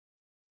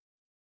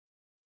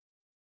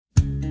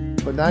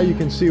But now you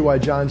can see why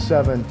John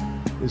 7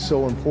 is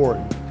so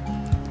important,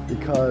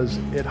 because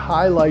it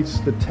highlights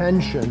the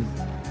tension,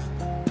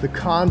 the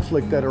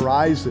conflict that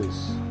arises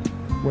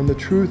when the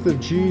truth of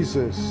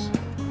Jesus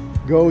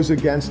goes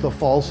against the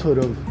falsehood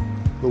of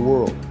the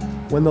world,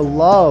 when the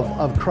love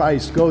of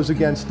Christ goes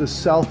against the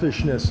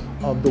selfishness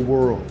of the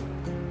world,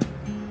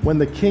 when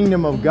the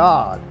kingdom of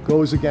God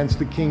goes against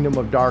the kingdom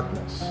of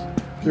darkness.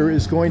 There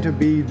is going to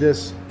be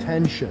this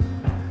tension,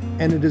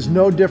 and it is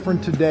no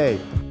different today.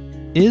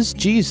 Is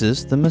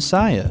Jesus the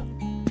Messiah?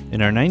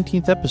 In our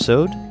 19th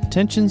episode,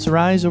 tensions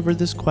rise over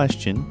this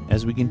question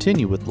as we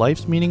continue with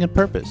Life's Meaning and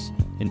Purpose,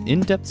 an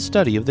in-depth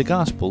study of the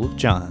Gospel of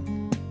John.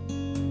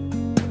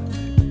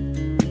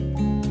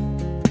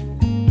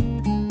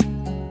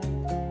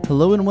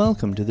 Hello and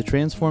welcome to the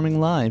Transforming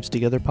Lives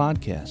Together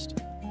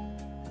podcast.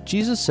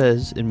 Jesus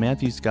says in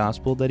Matthew's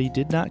Gospel that he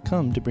did not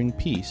come to bring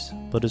peace,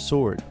 but a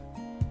sword,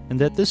 and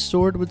that this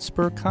sword would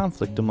spur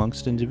conflict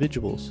amongst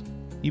individuals,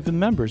 even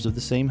members of the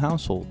same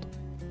household.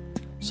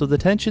 So the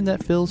tension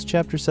that fills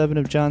chapter 7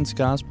 of John's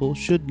Gospel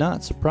should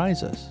not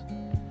surprise us.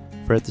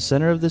 For at the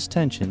center of this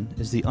tension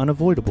is the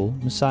unavoidable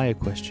Messiah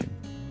question.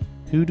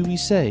 Who do we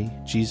say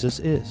Jesus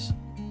is?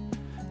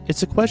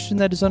 It's a question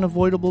that is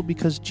unavoidable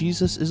because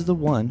Jesus is the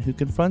one who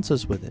confronts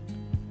us with it.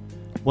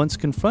 Once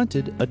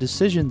confronted, a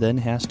decision then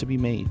has to be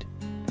made.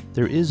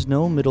 There is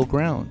no middle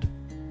ground.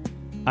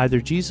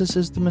 Either Jesus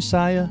is the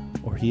Messiah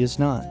or he is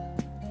not.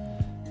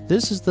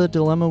 This is the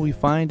dilemma we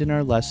find in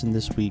our lesson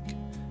this week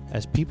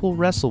as people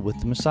wrestle with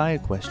the Messiah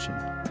question,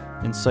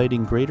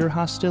 inciting greater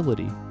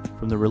hostility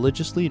from the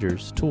religious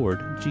leaders toward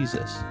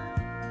Jesus.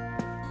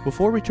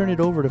 Before we turn it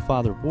over to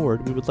Father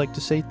Ward, we would like to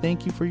say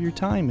thank you for your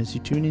time as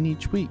you tune in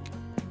each week.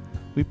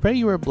 We pray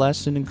you are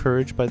blessed and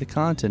encouraged by the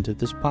content of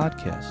this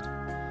podcast.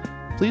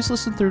 Please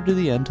listen through to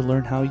the end to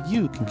learn how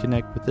you can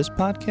connect with this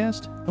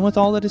podcast and with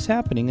all that is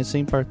happening at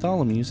St.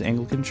 Bartholomew's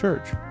Anglican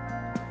Church.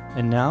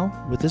 And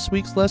now, with this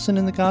week's lesson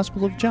in the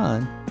Gospel of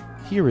John,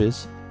 here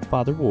is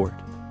Father Ward.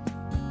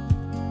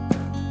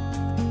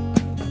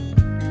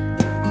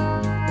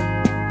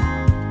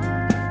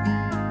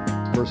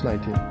 Verse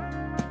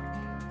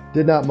 19.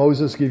 Did not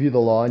Moses give you the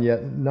law, and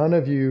yet none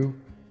of you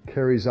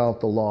carries out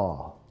the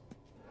law?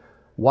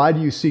 Why do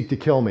you seek to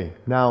kill me?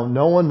 Now,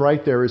 no one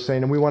right there is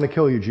saying, and we want to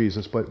kill you,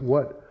 Jesus. But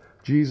what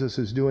Jesus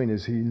is doing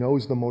is he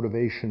knows the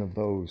motivation of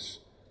those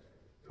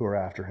who are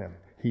after him.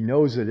 He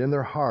knows that in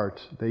their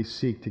heart they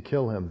seek to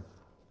kill him.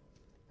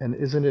 And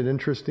isn't it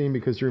interesting?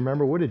 Because you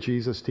remember, what did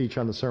Jesus teach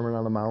on the Sermon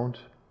on the Mount?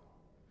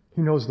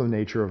 He knows the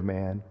nature of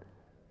man.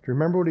 Do you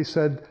remember what he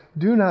said?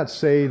 Do not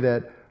say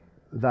that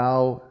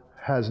thou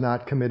has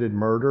not committed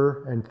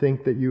murder and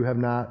think that you have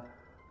not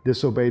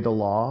disobeyed the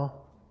law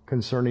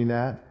concerning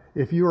that.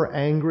 If you are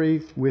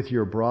angry with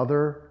your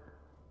brother,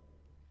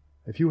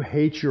 if you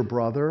hate your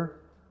brother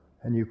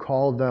and you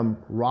call them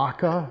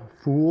raka,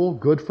 fool,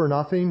 good for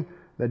nothing,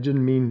 that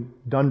didn't mean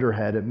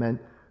dunderhead. It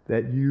meant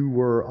that you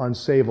were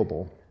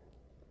unsavable,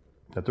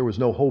 that there was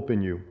no hope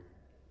in you,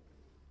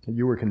 that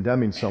you were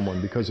condemning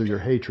someone because of your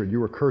hatred. You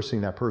were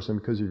cursing that person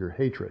because of your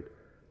hatred.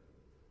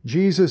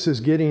 Jesus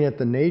is getting at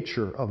the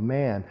nature of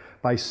man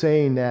by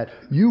saying that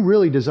you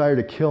really desire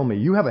to kill me.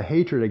 You have a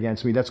hatred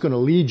against me that's going to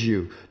lead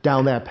you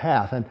down that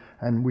path.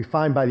 And we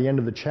find by the end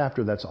of the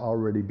chapter that's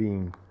already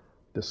being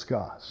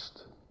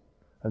discussed.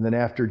 And then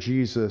after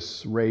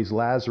Jesus raised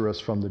Lazarus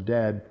from the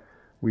dead,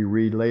 we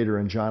read later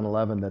in John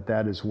 11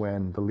 that is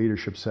when the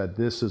leadership said,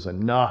 this is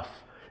enough.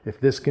 If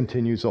this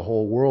continues, the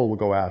whole world will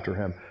go after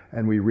him.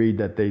 And we read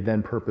that they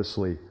then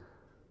purposely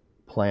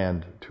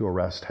planned to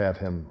arrest,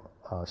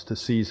 to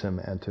seize him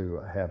and to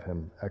have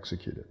him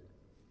executed.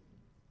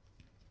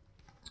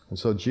 And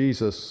so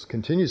Jesus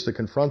continues to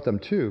confront them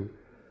too.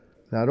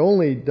 Not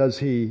only does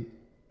he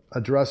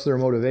address their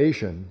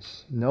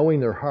motivations,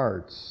 knowing their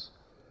hearts,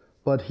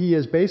 but he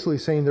is basically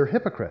saying they're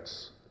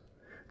hypocrites.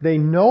 They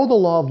know the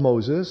law of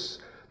Moses.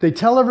 They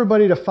tell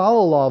everybody to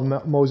follow the law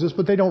of Moses,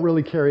 but they don't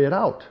really carry it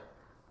out.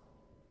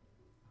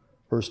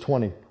 Verse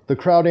 20, the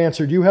crowd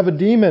answered, you have a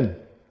demon.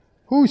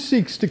 Who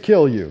seeks to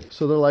kill you?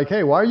 So they're like,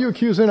 hey, why are you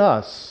accusing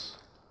us?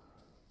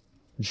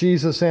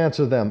 Jesus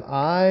answered them,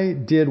 I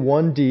did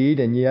one deed,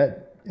 and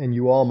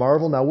you all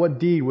marvel. Now, what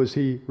deed was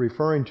he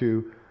referring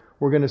to?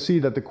 We're going to see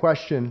that the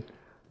question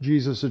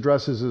Jesus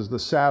addresses is the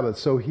Sabbath.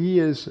 So he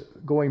is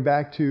going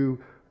back to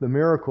the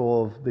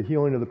miracle of the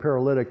healing of the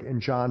paralytic in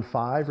John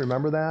 5.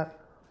 Remember that?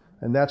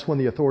 And that's when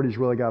the authorities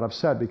really got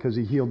upset because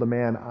he healed the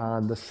man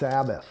on the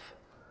Sabbath.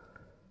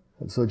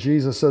 And so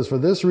Jesus says, for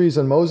this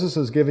reason, Moses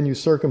has given you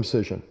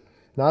circumcision,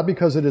 not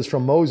because it is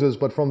from Moses,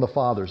 but from the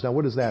fathers. Now,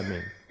 what does that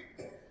mean?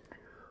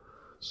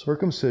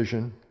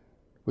 Circumcision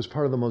was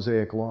part of the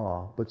Mosaic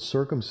law, but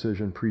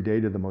circumcision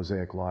predated the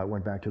Mosaic law. It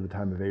went back to the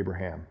time of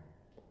Abraham.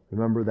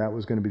 Remember, that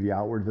was going to be the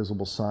outward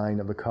visible sign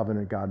of the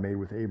covenant God made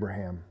with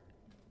Abraham.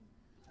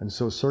 And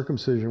so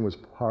circumcision was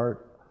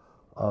part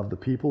of the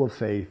people of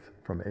faith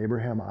from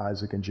Abraham,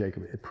 Isaac, and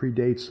Jacob. It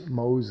predates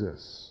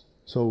Moses.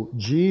 So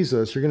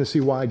Jesus, you're going to see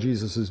why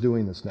Jesus is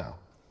doing this now.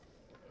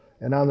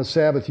 And on the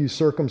Sabbath you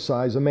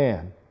circumcise a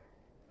man.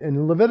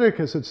 In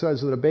Leviticus, it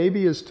says that a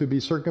baby is to be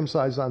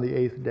circumcised on the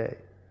 8th day.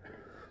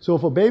 So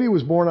if a baby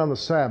was born on the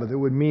Sabbath, it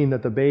would mean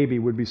that the baby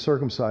would be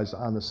circumcised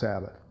on the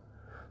Sabbath.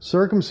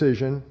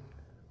 Circumcision,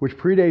 which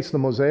predates the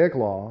Mosaic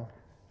law,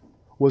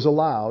 was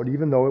allowed,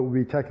 even though it would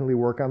be technically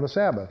work on the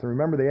Sabbath. And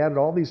remember, they added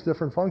all these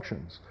different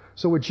functions.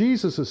 So what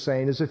Jesus is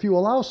saying is if you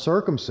allow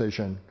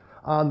circumcision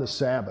on the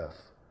Sabbath,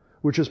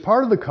 which is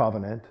part of the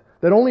covenant,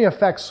 that only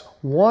affects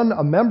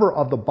one member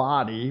of the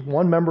body,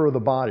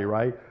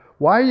 right?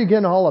 Why are you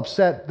getting all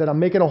upset that I'm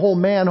making a whole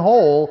man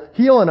whole,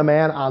 healing a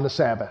man on the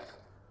Sabbath?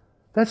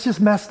 That's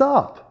just messed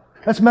up.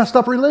 That's messed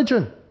up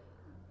religion.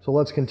 So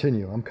let's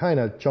continue. I'm kind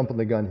of jumping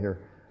the gun here.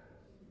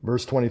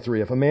 Verse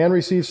 23, if a man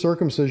receives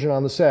circumcision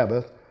on the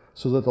Sabbath,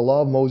 so that the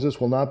law of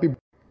Moses will not be,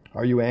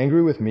 are you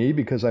angry with me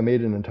because I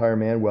made an entire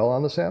man well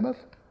on the Sabbath?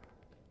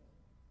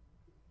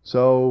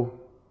 So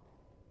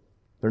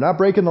they're not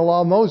breaking the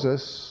law of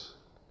Moses,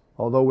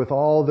 although with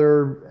all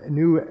their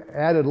new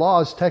added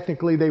laws,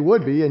 technically they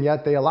would be, and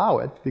yet they allow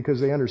it because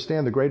they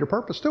understand the greater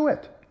purpose to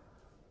it.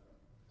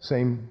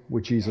 Same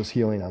with Jesus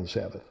healing on the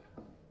Sabbath.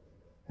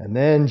 And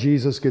then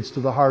Jesus gets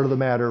to the heart of the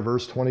matter,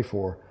 verse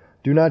 24.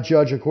 Do not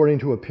judge according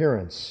to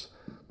appearance,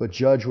 but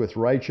judge with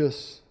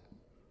righteous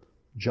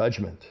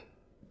judgment.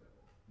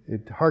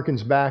 It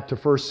harkens back to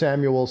 1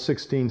 Samuel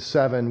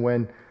 16:7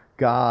 when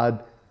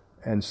God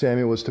and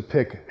Samuel was to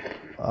pick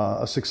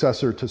a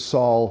successor to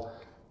Saul.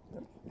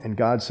 And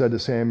God said to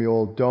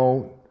Samuel,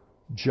 don't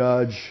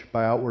judge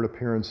by outward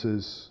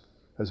appearances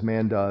as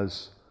man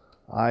does.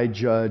 I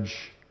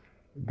judge.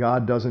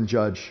 God doesn't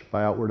judge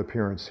by outward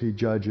appearance. He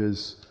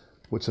judges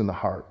what's in the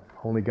heart.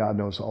 Only God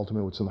knows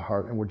ultimately what's in the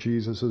heart. And what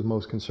Jesus is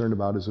most concerned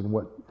about is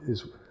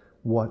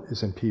what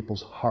is in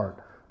people's heart,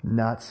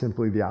 not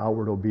simply the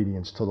outward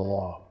obedience to the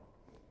law.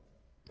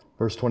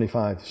 Verse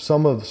 25,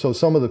 some of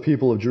the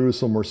people of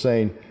Jerusalem were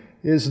saying,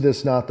 is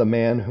this not the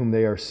man whom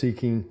they are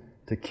seeking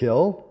to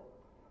kill?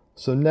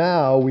 So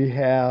now we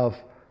have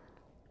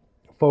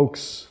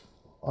folks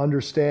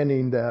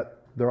understanding that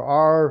there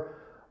are,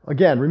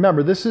 again,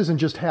 remember, this isn't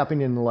just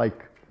happening in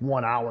like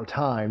 1 hour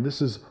time.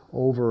 This is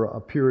over a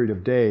period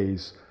of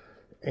days.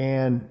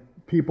 And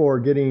people are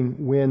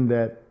getting wind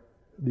that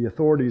the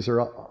authorities are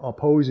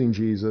opposing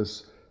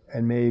Jesus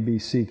and may be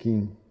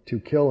seeking to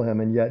kill him.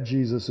 And yet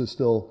Jesus is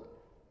still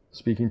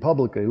speaking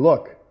publicly.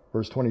 Look,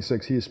 verse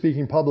 26, he is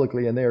speaking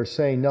publicly and they are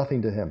saying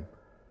nothing to him.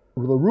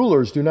 The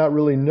rulers do not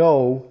really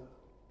know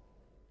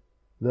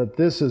that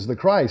this is the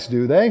Christ,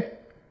 do they?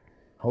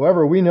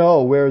 However, we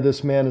know where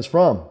this man is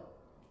from.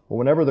 But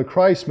whenever the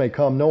Christ may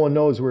come, no one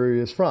knows where he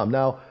is from.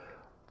 Now,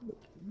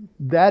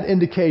 that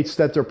indicates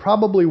that there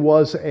probably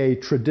was a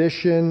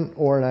tradition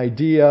or an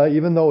idea,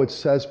 even though it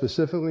says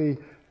specifically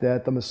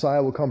that the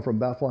Messiah will come from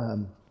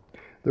Bethlehem.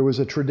 There was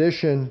a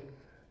tradition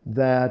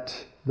that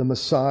the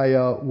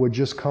Messiah would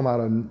just come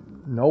out of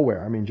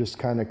nowhere. I mean, just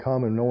kind of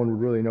come and no one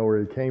would really know where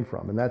he came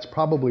from. And that's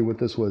probably what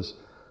this was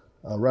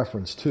a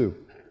reference to.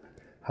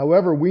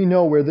 However, we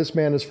know where this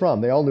man is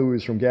from. They all knew he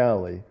was from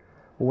Galilee.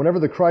 But whenever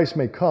the Christ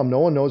may come, no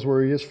one knows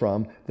where he is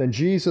from. Then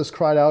Jesus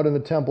cried out in the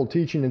temple,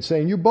 teaching and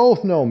saying, you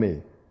both know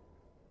me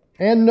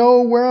and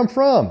know where I'm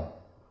from.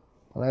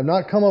 And I have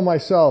not come of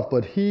myself,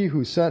 but he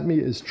who sent me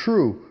is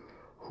true,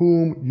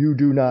 whom you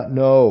do not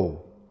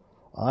know.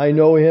 I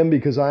know him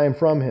because I am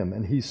from him,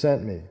 and he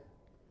sent me.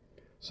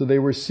 So they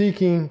were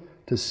seeking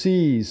to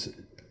seize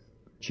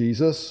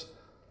Jesus,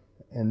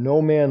 and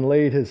no man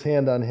laid his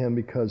hand on him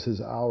because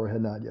his hour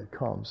had not yet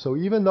come. So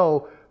even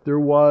though there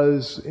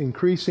was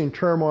increasing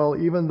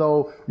turmoil, even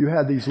though you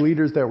had these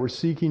leaders that were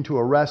seeking to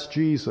arrest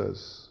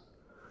Jesus,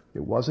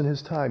 it wasn't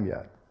his time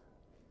yet.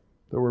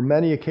 There were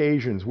many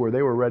occasions where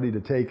they were ready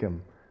to take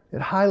him.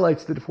 It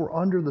highlights that if we're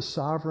under the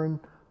sovereign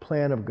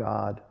plan of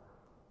God,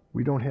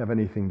 we don't have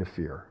anything to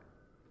fear.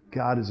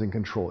 God is in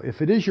control.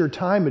 If it is your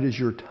time, it is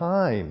your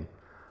time.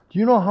 Do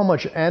you know how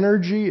much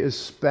energy is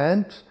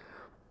spent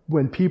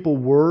when people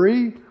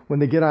worry, when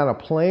they get on a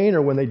plane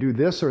or when they do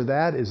this or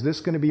that? Is this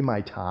going to be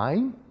my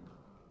time?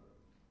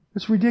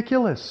 It's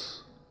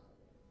ridiculous.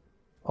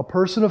 A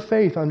person of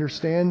faith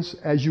understands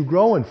as you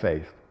grow in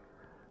faith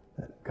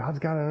that God's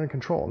got it under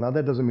control. Now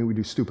that doesn't mean we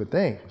do stupid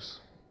things.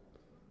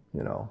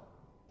 You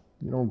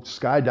don't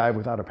skydive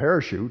without a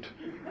parachute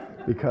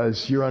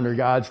because you're under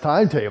God's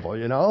timetable,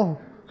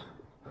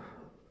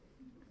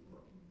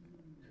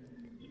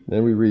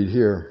 Then we read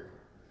here,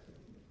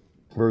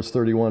 verse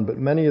 31, but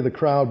many of the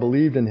crowd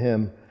believed in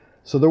him.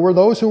 So there were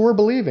those who were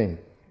believing.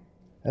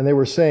 And they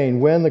were saying,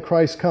 when the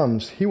Christ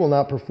comes, he will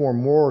not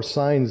perform more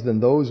signs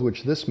than those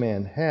which this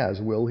man has,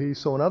 will he?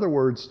 So in other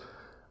words,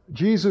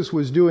 Jesus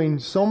was doing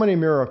so many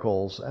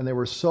miracles, and they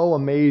were so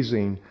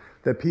amazing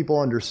that people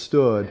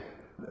understood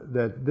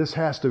that this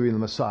has to be the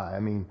Messiah. I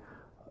mean,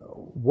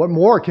 what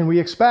more can we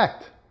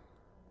expect?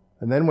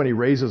 And then when he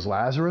raises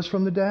Lazarus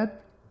from the dead?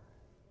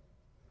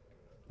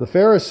 The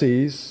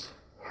Pharisees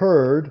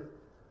heard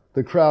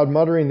the crowd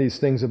muttering these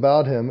things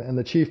about him, and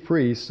the chief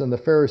priests and the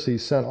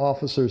Pharisees sent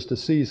officers to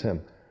seize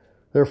him.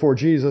 Therefore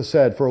Jesus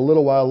said, for a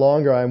little while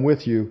longer I am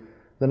with you,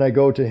 then I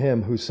go to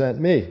him who sent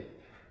me.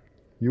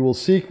 You will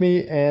seek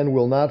me and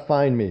will not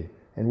find me,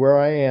 and where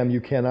I am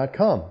you cannot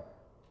come."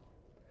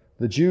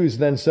 The Jews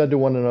then said to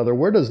one another,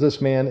 "Where does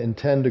this man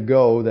intend to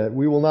go that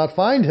we will not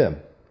find him?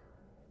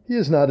 He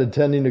is not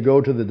intending to go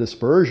to the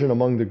dispersion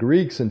among the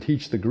Greeks and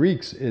teach the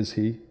Greeks, is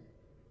he?"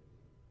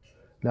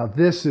 Now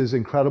this is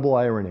incredible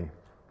irony.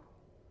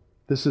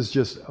 This is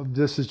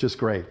just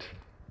great.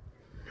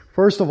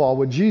 First of all,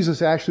 what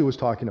Jesus actually was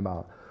talking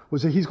about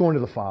was that he's going to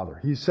the Father.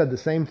 He said the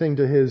same thing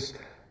to his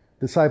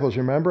disciples,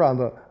 remember, on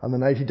the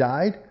night he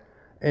died?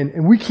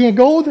 And we can't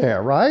go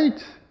there,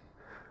 right?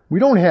 We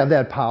don't have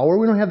that power.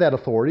 We don't have that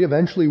authority.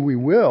 Eventually we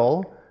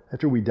will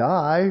after we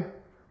die.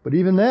 But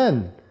even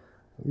then,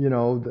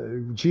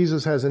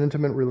 Jesus has an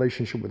intimate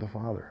relationship with the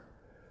Father.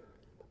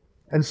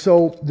 And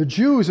so the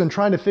Jews, in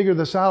trying to figure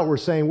this out, were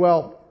saying,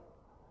 well,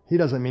 he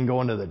doesn't mean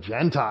going to the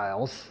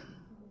Gentiles,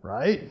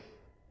 right?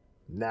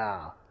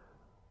 Nah.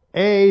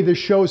 This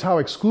shows how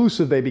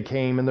exclusive they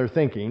became in their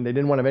thinking. They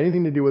didn't want to have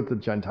anything to do with the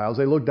Gentiles.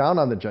 They looked down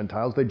on the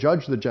Gentiles. They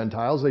judged the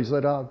Gentiles. They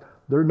said,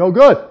 they're no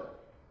good.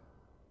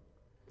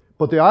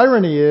 But the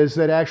irony is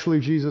that actually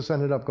Jesus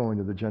ended up going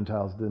to the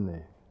Gentiles, didn't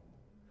he?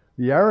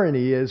 The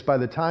irony is, by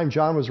the time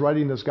John was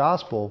writing this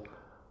gospel,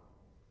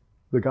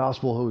 the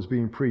gospel was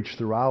being preached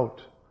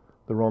throughout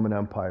the Roman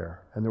Empire,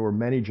 and there were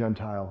many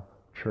Gentile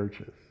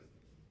churches.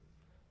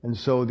 And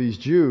so these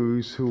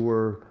Jews who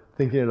were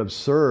thinking it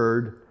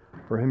absurd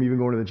for him even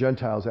going to the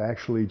Gentiles,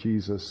 actually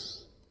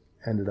Jesus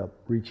ended up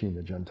reaching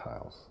the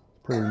Gentiles.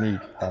 Pretty neat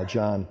how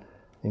John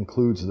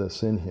includes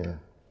this in here.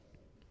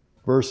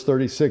 Verse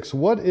 36,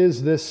 "What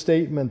is this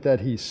statement that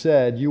he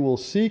said, 'You will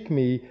seek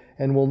me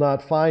and will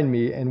not find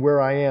me, and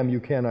where I am you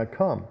cannot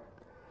come'?"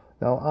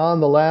 Now on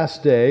the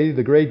last day,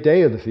 the great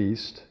day of the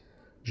feast,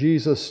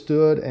 Jesus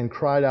stood and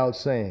cried out,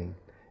 saying,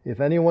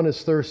 "If anyone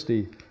is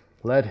thirsty,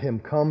 let him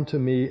come to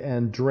me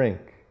and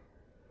drink.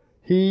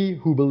 He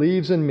who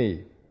believes in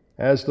me,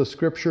 as the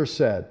Scripture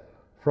said,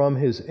 from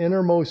his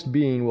innermost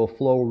being will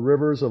flow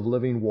rivers of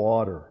living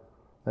water."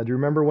 Now do you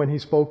remember when he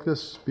spoke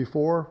this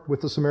before with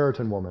the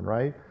Samaritan woman,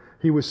 right?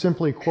 He was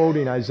simply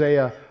quoting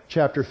Isaiah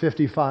chapter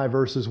 55,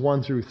 verses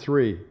 1 through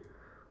 3.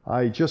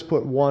 I just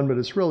put 1, but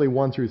it's really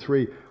 1 through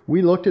 3.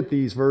 We looked at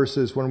these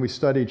verses when we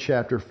studied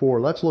chapter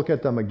 4. Let's look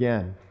at them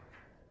again.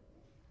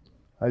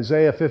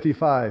 Isaiah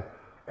 55.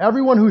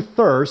 "Everyone who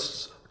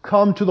thirsts,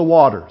 come to the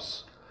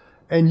waters.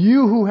 And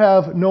you who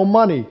have no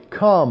money,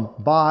 come,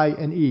 buy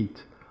and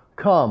eat.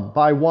 Come,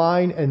 buy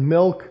wine and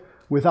milk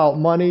without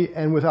money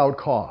and without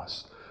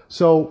cost."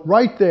 So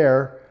right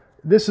there,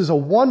 this is a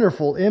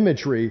wonderful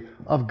imagery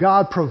of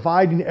God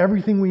providing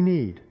everything we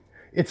need.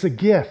 It's a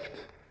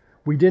gift.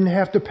 We didn't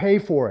have to pay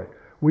for it.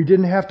 We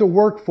didn't have to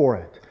work for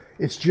it.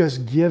 It's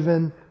just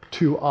given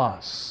to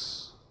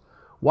us.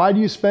 Why do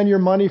you spend your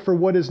money for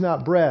what is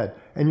not bread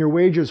and your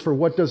wages for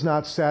what does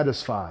not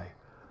satisfy?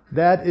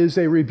 That is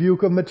a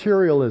rebuke of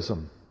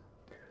materialism.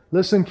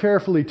 "Listen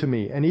carefully to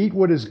me and eat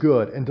what is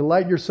good and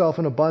delight yourself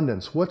in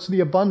abundance." What's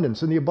the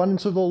abundance? In the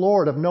abundance of the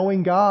Lord, of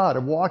knowing God,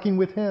 of walking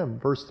with Him.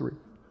 Verse 3.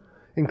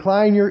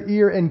 "Incline your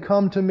ear and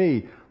come to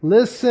me.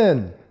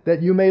 Listen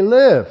that you may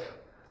live,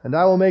 and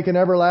I will make an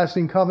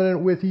everlasting covenant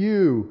with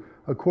you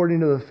according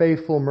to the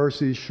faithful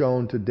mercies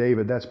shown to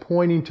David." That's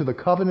pointing to the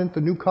covenant,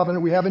 the new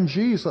covenant we have in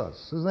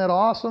Jesus. Isn't that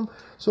awesome?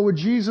 So what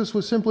Jesus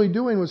was simply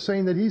doing was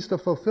saying that He's the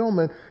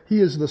fulfillment,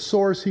 He is the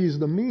source, He's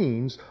the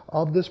means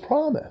of this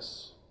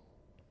promise.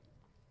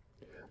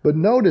 But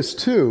notice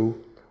too,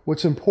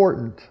 what's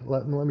important,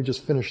 let me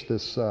just finish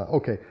this.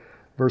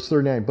 Verse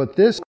 39. "But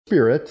this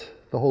Spirit,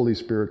 the Holy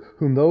Spirit,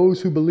 whom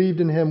those who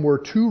believed in Him were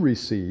to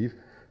receive,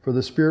 for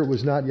the Spirit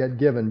was not yet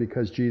given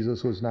because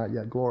Jesus was not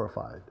yet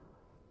glorified."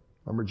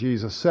 Remember,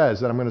 Jesus says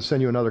that I'm going to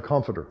send you another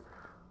comforter,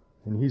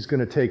 and He's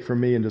going to take from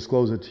me and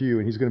disclose it to you,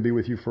 and He's going to be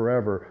with you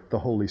forever, the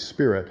Holy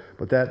Spirit.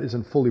 But that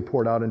isn't fully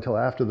poured out until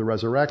after the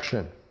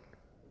resurrection.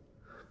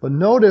 But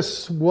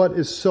notice what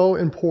is so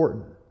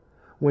important.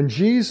 When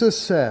Jesus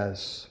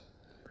says,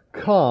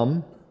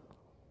 "Come,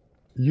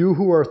 you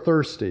who are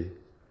thirsty,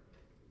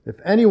 if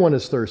anyone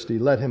is thirsty,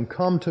 let him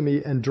come to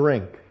me and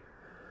drink."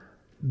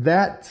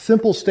 That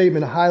simple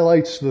statement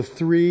highlights the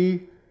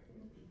three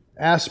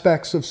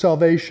aspects of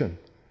salvation.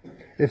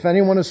 If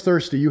anyone is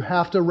thirsty, you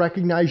have to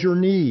recognize your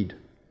need,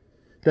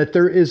 that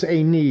there is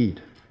a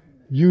need.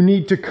 You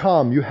need to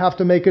come. You have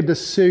to make a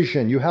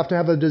decision. You have to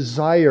have a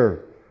desire.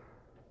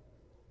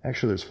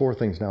 Actually, there's 4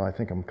 things now. I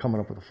think I'm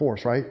coming up with a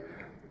 4th, right?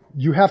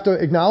 You have to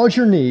acknowledge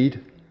your need.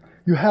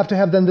 You have to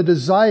have then the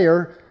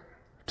desire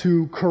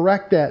to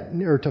correct that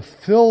or to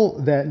fill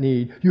that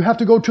need. You have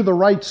to go to the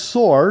right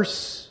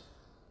source,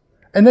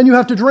 and then you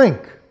have to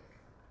drink.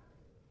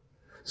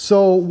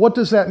 So what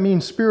does that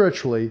mean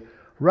spiritually?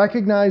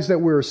 Recognize that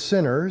we're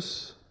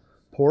sinners,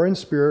 poor in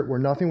spirit, we're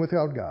nothing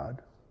without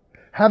God.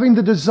 Having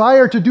the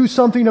desire to do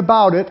something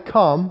about it,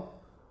 come,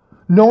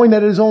 knowing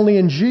that it is only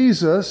in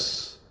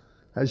Jesus,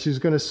 as He's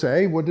going to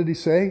say. What did He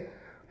say?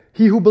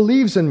 "He who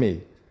believes in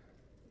me."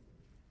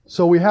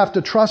 So we have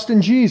to trust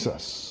in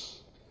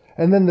Jesus.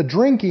 And then the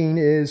drinking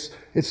it's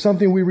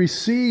something we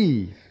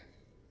receive.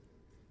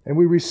 And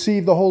we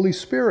receive the Holy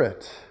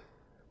Spirit.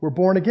 We're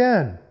born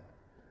again.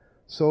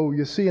 So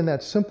you see in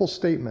that simple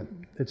statement,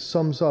 it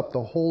sums up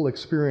the whole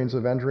experience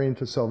of entering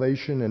into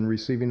salvation and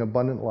receiving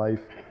abundant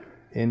life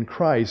in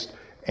Christ.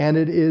 And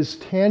it is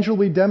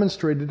tangibly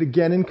demonstrated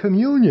again in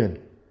communion.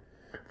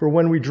 For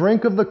when we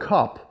drink of the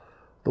cup,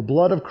 the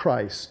blood of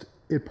Christ,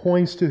 it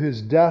points to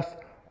his death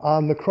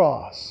on the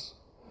cross.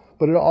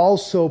 But it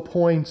also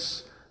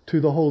points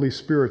to the Holy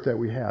Spirit that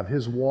we have,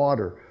 his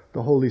water,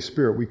 the Holy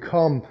Spirit. We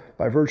come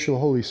by virtue of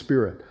the Holy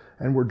Spirit,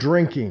 and we're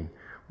drinking.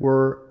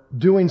 We're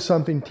doing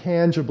something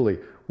tangibly.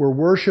 We're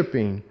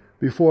worshiping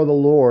before the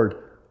Lord,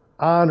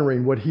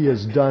 honoring what he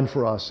has done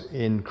for us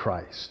in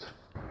Christ.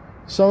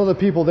 Some of the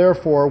people,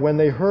 therefore, when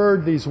they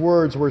heard these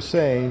words, were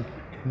saying,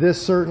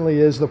 "This certainly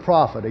is the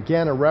prophet."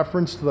 Again, a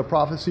reference to the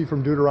prophecy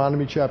from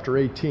Deuteronomy chapter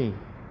 18.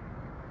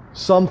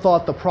 Some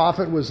thought the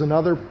prophet was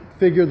another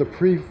figure, the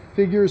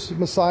prefigures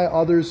Messiah.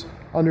 Others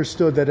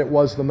understood that it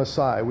was the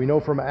Messiah. We know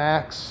from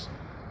Acts,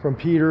 from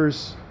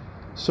Peter's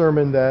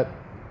sermon,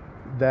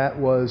 that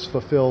was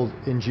fulfilled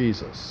in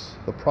Jesus.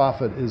 The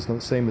prophet is the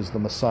same as the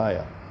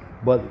Messiah.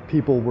 But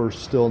people were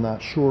still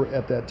not sure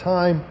at that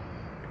time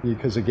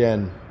because,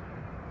 again,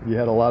 you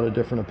had a lot of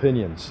different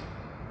opinions.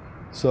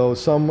 So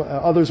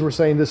others were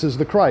saying this is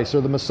the Christ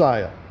or the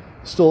Messiah.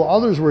 Still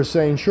others were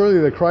saying, surely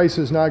the Christ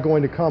is not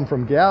going to come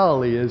from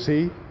Galilee, is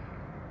he?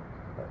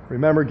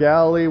 Remember,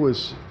 Galilee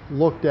was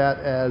looked at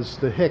as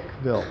the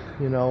Hickville,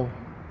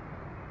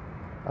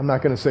 I'm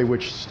not going to say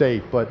which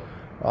state, but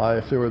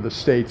if there were the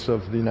states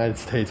of the United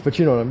States, but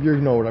you know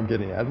what I'm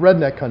getting at.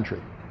 Redneck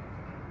country.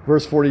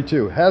 Verse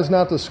 42, has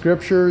not the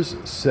Scripture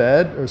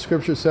said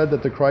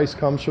that the Christ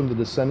comes from the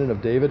descendant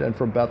of David and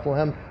from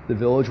Bethlehem, the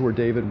village where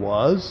David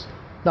was?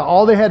 Now,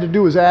 all they had to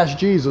do was ask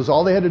Jesus.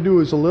 All they had to do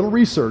was a little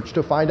research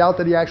to find out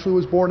that he actually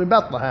was born in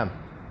Bethlehem.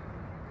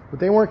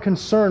 But they weren't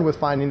concerned with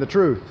finding the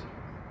truth.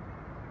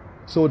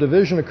 So a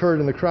division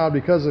occurred in the crowd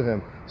because of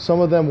him. Some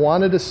of them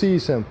wanted to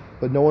seize him,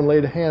 but no one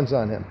laid hands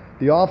on him.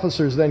 The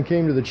officers then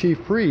came to the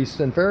chief priests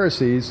and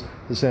Pharisees,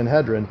 the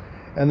Sanhedrin,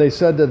 and they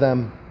said to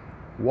them,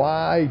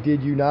 "Why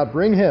did you not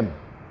bring him?"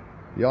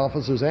 The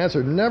officers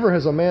answered, "Never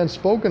has a man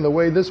spoken the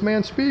way this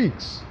man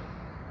speaks."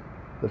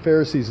 The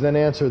Pharisees then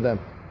answered them,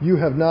 "You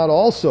have not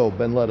also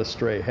been led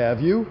astray, have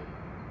you?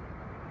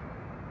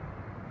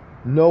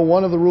 No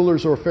one of the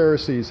rulers or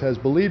Pharisees has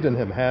believed in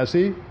him, has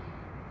he?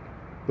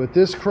 But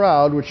this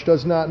crowd, which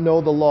does not know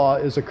the law,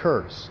 is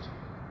accursed."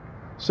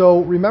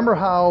 So remember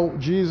how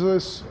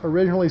Jesus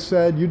originally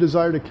said, "You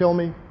desire to kill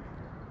me"?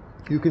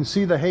 You can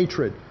see the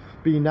hatred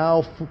being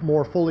now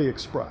more fully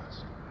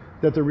expressed.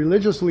 That the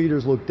religious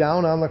leaders look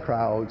down on the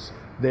crowds.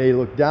 They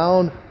look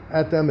down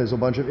at them as a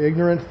bunch of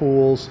ignorant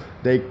fools.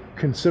 They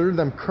consider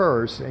them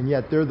cursed, and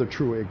yet they're the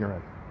true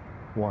ignorant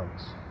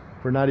ones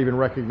for not even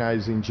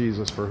recognizing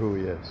Jesus for who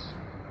he is.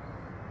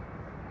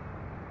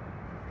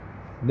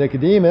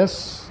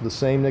 Nicodemus, the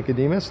same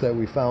Nicodemus that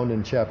we found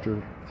in chapter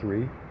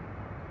 3,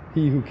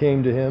 he who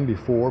came to him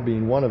before,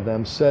 being one of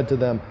them, said to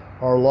them,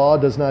 "Our law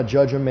does not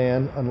judge a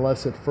man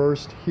unless it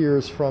first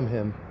hears from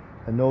him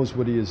and knows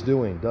what he is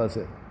doing, does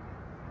it?"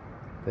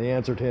 They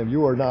answered him,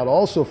 "You are not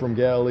also from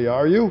Galilee,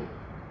 are you?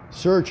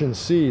 Search and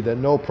see that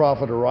no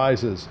prophet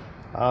arises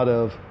out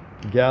of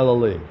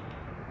Galilee."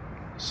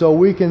 So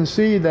we can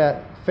see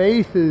that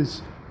faith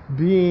is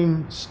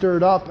being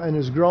stirred up and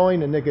is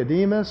growing in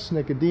Nicodemus.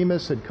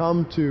 Nicodemus had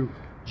come to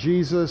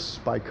Jesus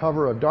by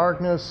cover of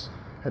darkness,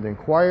 had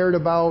inquired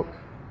about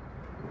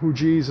who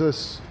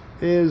Jesus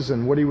is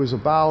and what he was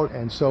about,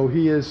 and so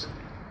he's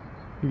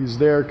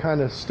there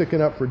kind of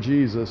sticking up for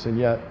Jesus, and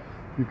yet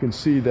you can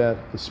see that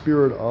the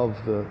spirit of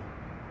the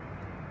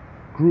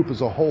group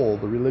as a whole,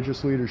 the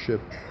religious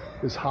leadership,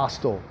 is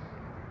hostile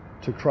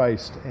to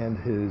Christ and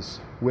his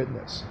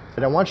witness.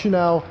 And I want you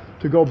now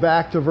to go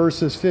back to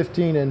verses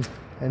 15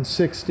 and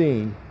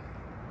 16.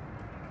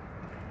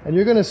 And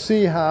you're going to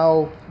see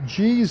how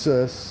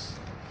Jesus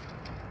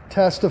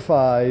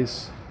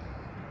testifies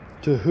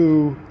to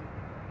who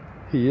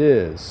he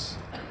is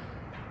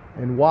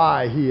and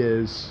why he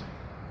is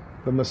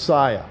the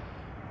Messiah.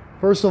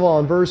 First of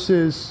all, in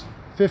verses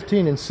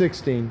 15 and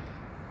 16,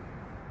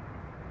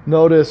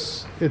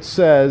 notice it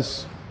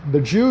says,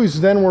 "The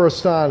Jews then were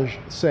astonished,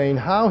 saying,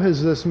 'How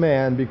has this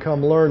man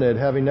become learned,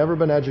 having never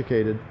been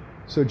educated?'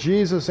 So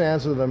Jesus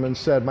answered them and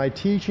said, 'My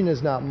teaching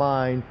is not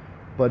mine,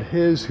 but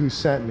his who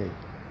sent me.'"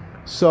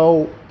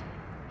 So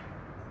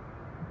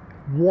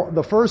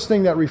the first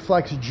thing that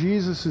reflects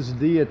Jesus'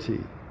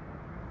 deity,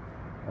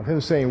 of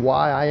him saying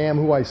why I am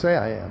who I say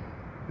I am,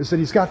 is that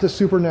he's got this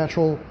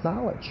supernatural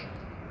knowledge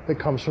that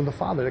comes from the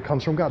Father, that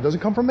comes from God. It doesn't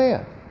come from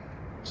man.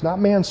 It's not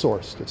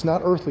man-sourced. It's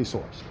not earthly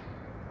sourced.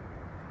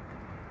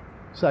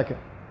 Second,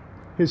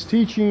 his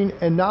teaching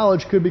and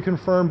knowledge could be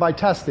confirmed by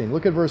testing.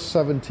 Look at verse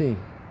 17.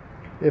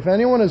 "If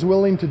anyone is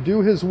willing to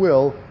do his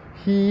will,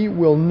 he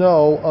will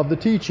know of the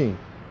teaching,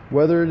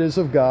 whether it is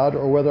of God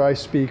or whether I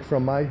speak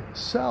from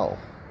myself."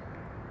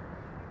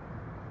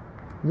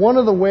 One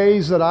of the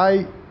ways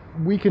that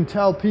we can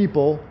tell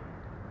people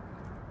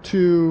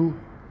to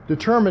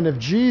determine if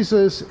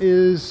Jesus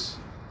is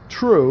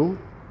true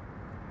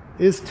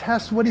is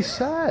test what he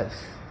says.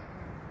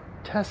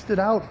 Test it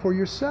out for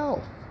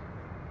yourself.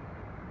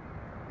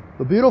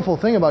 The beautiful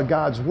thing about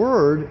God's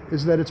Word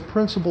is that its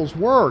principles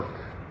work.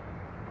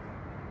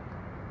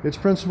 Its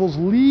principles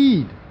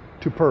lead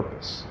to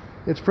purpose.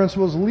 Its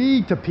principles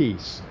lead to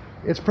peace.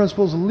 Its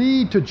principles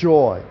lead to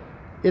joy.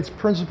 Its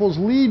principles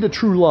lead to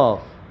true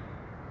love.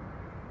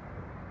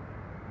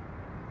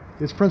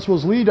 Its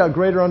principles lead to a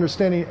greater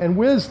understanding and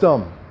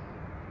wisdom.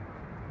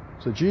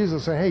 So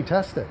Jesus said, hey,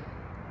 test it.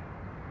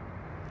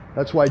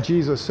 That's why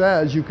Jesus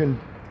says you can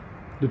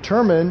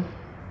determine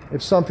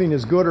if something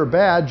is good or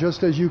bad,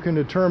 just as you can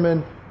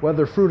determine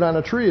whether fruit on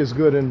a tree is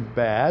good and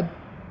bad.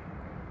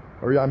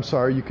 Or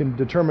you can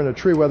determine a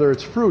tree whether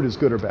its fruit is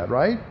good or bad,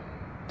 right?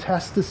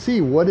 Test to see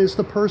how is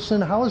the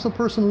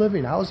person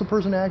living? How is the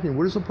person acting?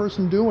 What is the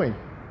person doing?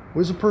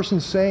 What is the person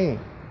saying?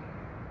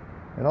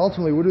 And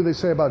ultimately, what do they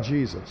say about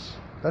Jesus?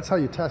 That's how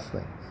you test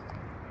things.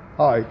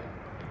 All right,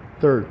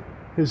 third,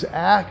 his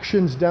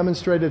actions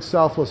demonstrated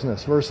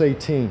selflessness. Verse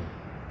 18.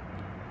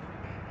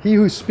 He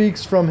who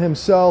speaks from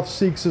himself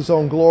seeks his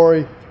own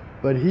glory,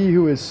 but he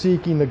who is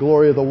seeking the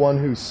glory of the one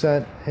who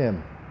sent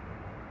him.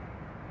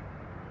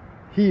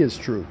 He is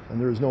truth,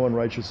 and there is no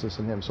unrighteousness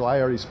in him. So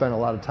I already spent a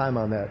lot of time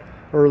on that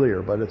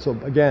earlier, but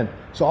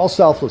it's all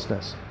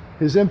selflessness.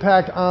 His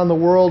impact on the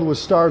world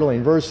was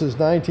startling. Verses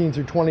 19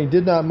 through 20,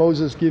 did not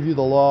Moses give you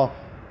the law,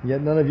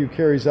 yet none of you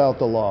carries out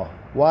the law?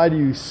 Why do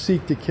you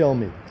seek to kill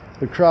me?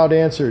 The crowd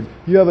answered,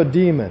 you have a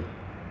demon.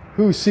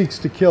 Who seeks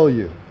to kill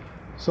you?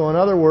 So in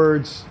other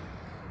words,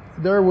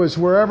 there was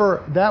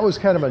wherever, that was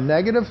kind of a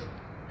negative,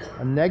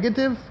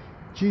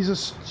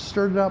 Jesus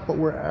stirred it up, but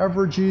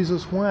wherever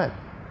Jesus went,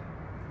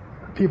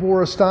 people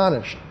were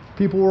astonished.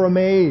 People were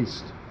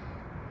amazed.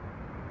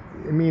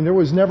 I mean, there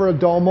was never a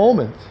dull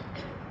moment.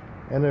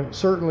 And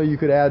certainly you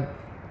could add,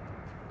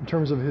 in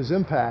terms of his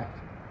impact,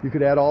 you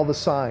could add all the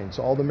signs,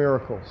 all the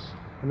miracles.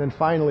 And then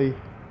finally,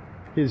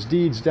 his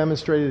deeds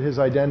demonstrated his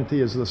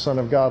identity as the Son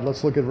of God.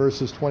 Let's look at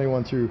verses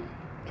 21 through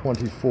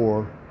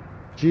 24.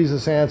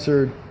 Jesus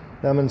answered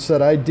them and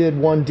said, I did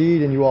one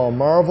deed and you all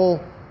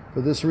marvel.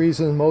 For this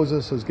reason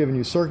Moses has given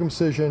you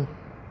circumcision.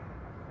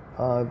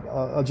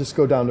 I'll just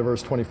go down to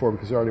verse 24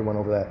 because I already went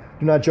over that.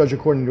 Do not judge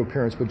according to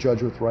appearance, but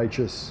judge with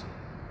righteous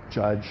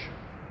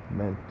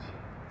judgment.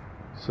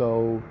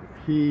 So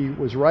he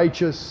was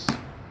righteous.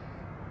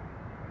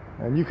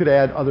 And you could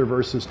add other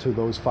verses to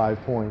those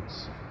 5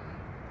 points.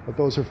 But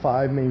those are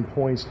 5 main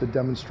points that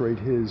demonstrate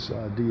his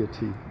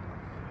deity.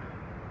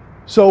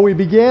 So we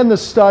began the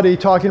study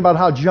talking about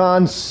how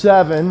John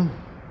 7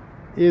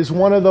 is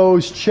one of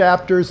those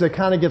chapters that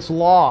kind of gets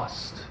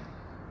lost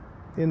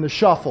in the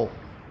shuffle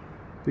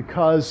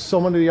because so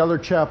many of the other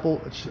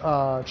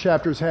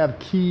chapters have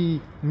key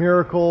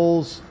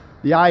miracles,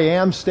 the I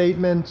am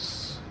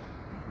statements,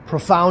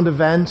 profound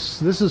events.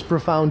 This is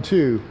profound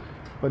too.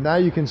 But now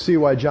you can see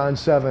why John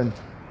 7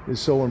 is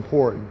so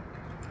important,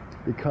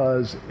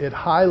 because it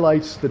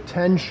highlights the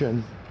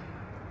tension,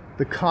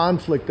 the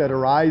conflict that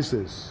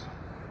arises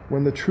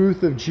when the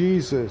truth of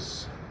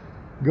Jesus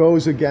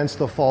goes against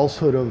the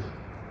falsehood of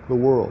the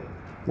world,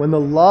 when the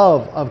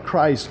love of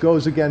Christ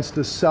goes against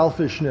the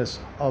selfishness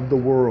of the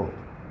world,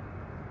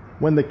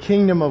 when the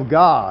kingdom of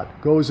God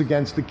goes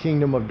against the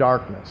kingdom of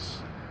darkness.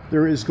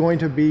 There is going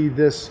to be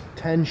this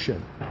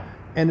tension,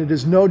 and it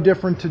is no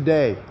different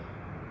today.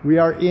 We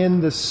are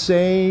in the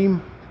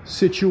same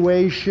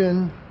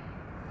situation.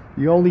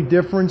 The only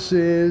difference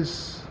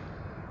is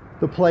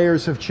the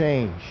players have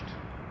changed.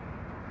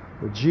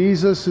 But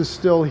Jesus is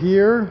still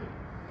here.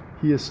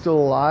 He is still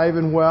alive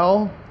and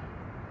well.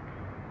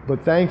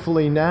 But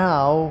thankfully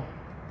now,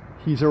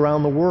 he's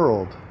around the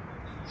world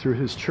through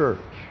his church.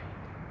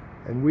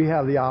 And we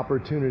have the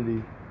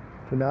opportunity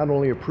to not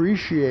only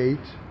appreciate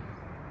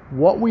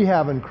what we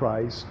have in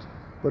Christ,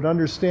 but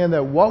understand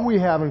that what we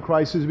have in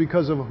Christ is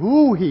because of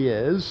who he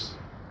is,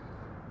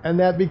 and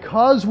that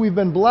because we've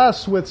been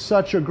blessed with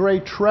such a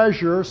great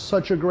treasure,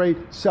 such a great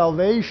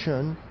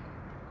salvation,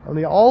 and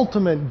the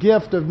ultimate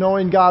gift of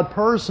knowing God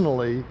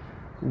personally,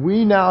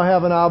 we now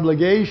have an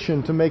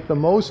obligation to make the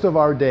most of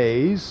our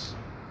days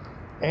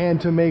and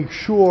to make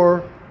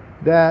sure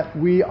that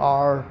we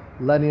are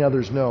letting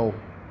others know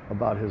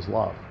about his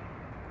love.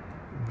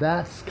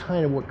 That's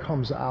kind of what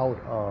comes out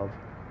of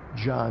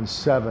John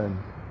 7.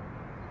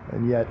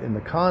 And yet, in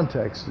the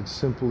context, it's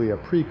simply a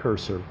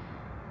precursor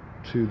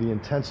to the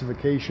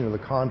intensification of the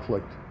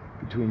conflict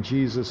between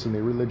Jesus and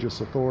the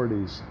religious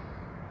authorities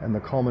and the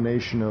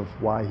culmination of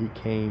why he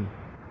came,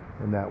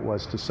 and that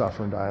was to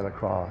suffer and die on the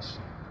cross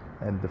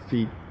and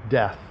defeat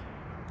death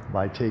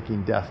by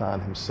taking death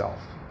on himself.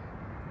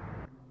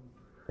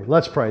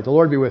 Let's pray. The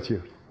Lord be with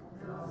you.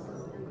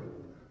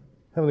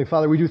 Heavenly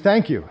Father, we do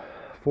thank you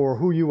for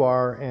who you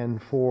are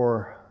and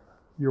for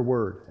your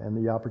word and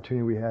the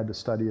opportunity we had to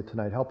study it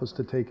tonight. Help us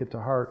to take it to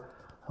heart.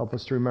 Help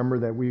us to remember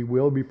that we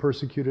will be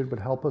persecuted, but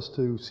help us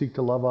to seek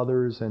to love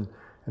others and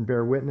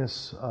bear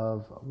witness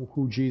of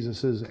who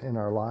Jesus is in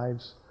our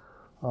lives.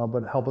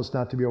 But help us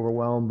not to be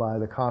overwhelmed by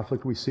the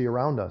conflict we see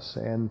around us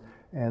and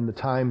the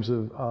times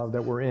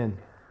that we're in.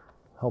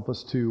 Help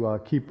us to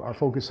keep our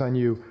focus on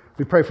you.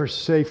 We pray for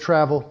safe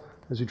travel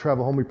as we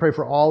travel home. We pray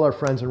for all our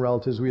friends and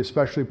relatives. We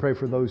especially pray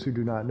for those who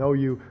do not know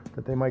you,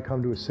 that they might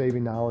come to a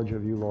saving knowledge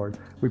of you, Lord.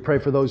 We pray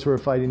for those who are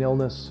fighting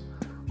illness.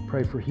 We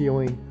pray for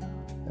healing.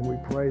 And we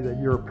pray that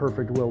your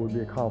perfect will would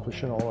be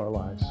accomplished in all our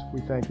lives.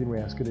 We thank you and we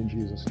ask it in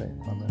Jesus'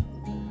 name. Amen.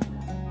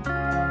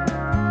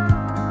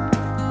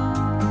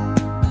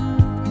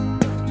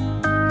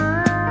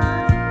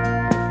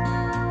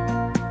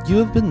 You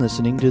have been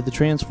listening to the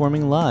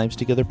Transforming Lives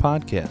Together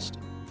podcast,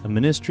 a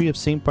ministry of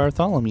St.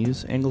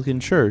 Bartholomew's Anglican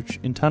Church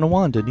in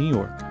Tonawanda, New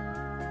York.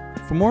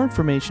 For more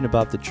information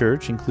about the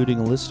church, including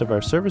a list of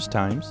our service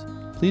times,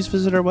 please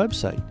visit our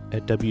website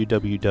at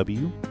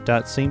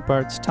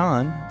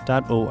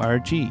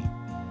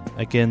www.stbartston.org.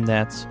 Again,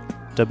 that's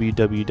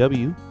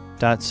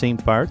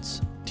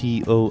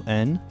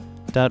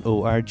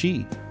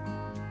www.stbartston.org.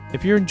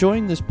 If you're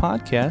enjoying this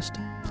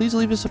podcast, please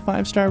leave us a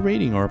 5-star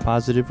rating or a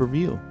positive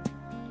review.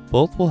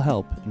 Both will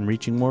help in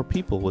reaching more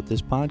people with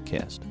this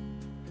podcast.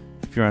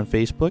 If you're on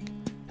Facebook,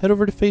 head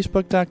over to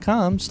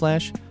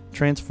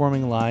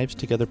facebook.com/Transforming Lives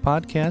Together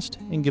podcast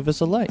and give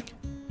us a like.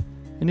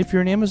 And if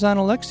you're an Amazon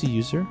Alexa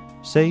user,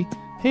 say,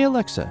 "Hey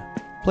Alexa,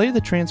 play the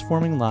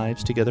Transforming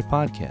Lives Together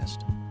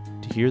podcast"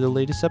 to hear the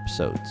latest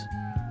episodes.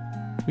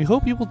 We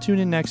hope you will tune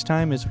in next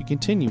time as we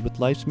continue with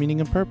Life's Meaning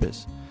and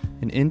Purpose,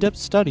 an in-depth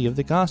study of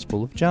the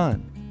Gospel of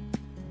John.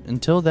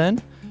 Until then,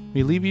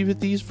 we leave you with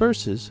these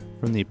verses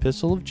from the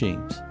Epistle of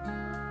James.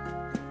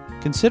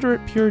 Consider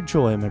it pure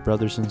joy, my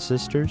brothers and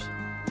sisters,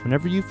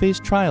 whenever you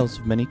face trials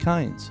of many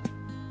kinds,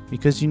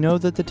 because you know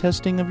that the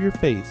testing of your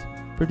faith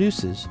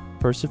produces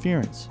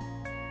perseverance.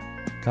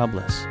 God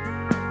bless.